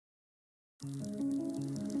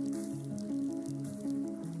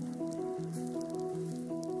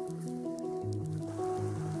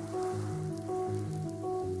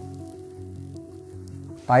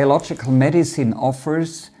Biological medicine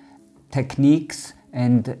offers techniques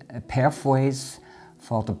and pathways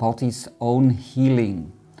for the body's own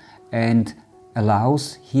healing and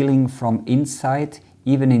allows healing from inside,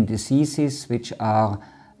 even in diseases which are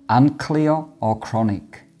unclear or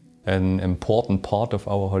chronic. An important part of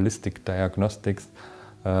our holistic diagnostics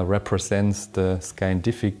represents the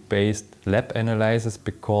scientific-based lab analysis,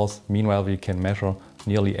 because meanwhile we can measure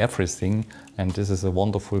nearly everything, and this is a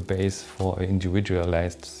wonderful base for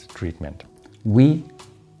individualized treatment. We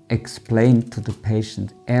explain to the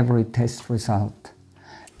patient every test result,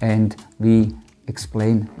 and we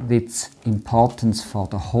explain its importance for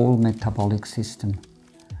the whole metabolic system.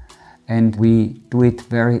 And we do it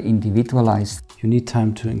very individualized. You need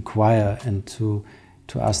time to inquire and to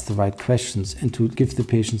ask the right questions and to give the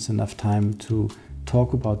patients enough time to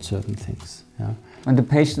talk about certain things. Yeah. When the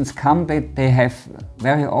patients come, they have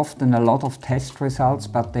very often a lot of test results,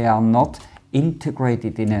 but they are not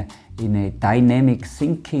integrated in a dynamic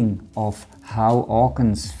thinking of how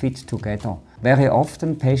organs fit together. Very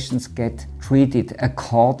often patients get treated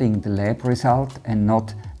according to the lab result and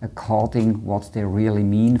not according what they really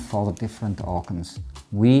mean for the different organs.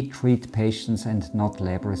 We treat patients and not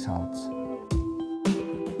lab results.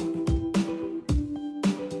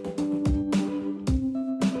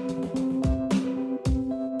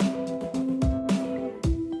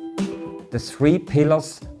 The three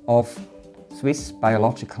pillars of Swiss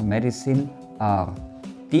biological medicine are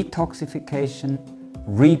detoxification,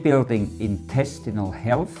 rebuilding intestinal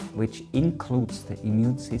health, which includes the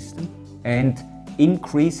immune system, and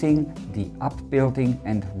increasing the upbuilding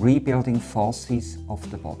and rebuilding forces of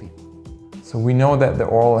the body. So we know that the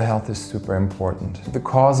oral health is super important. The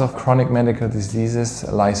cause of chronic medical diseases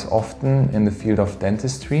lies often in the field of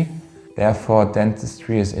dentistry. Therefore,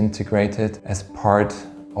 dentistry is integrated as part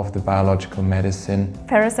of the biological medicine.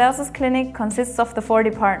 Paracelsus Clinic consists of the 4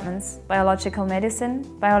 departments: biological medicine,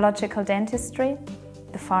 biological dentistry,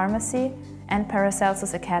 the pharmacy, and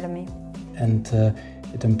Paracelsus Academy. And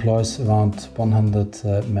it employs around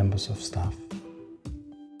 100 members of staff.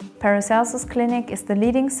 Paracelsus Clinic is the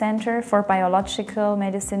leading center for biological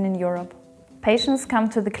medicine in Europe. Patients come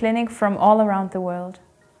to the clinic from all around the world.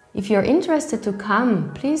 If you're interested to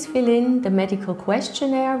come, please fill in the medical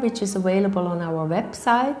questionnaire, which is available on our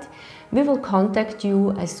website. We will contact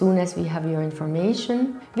you as soon as we have your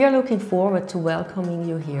information. We are looking forward to welcoming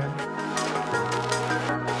you here.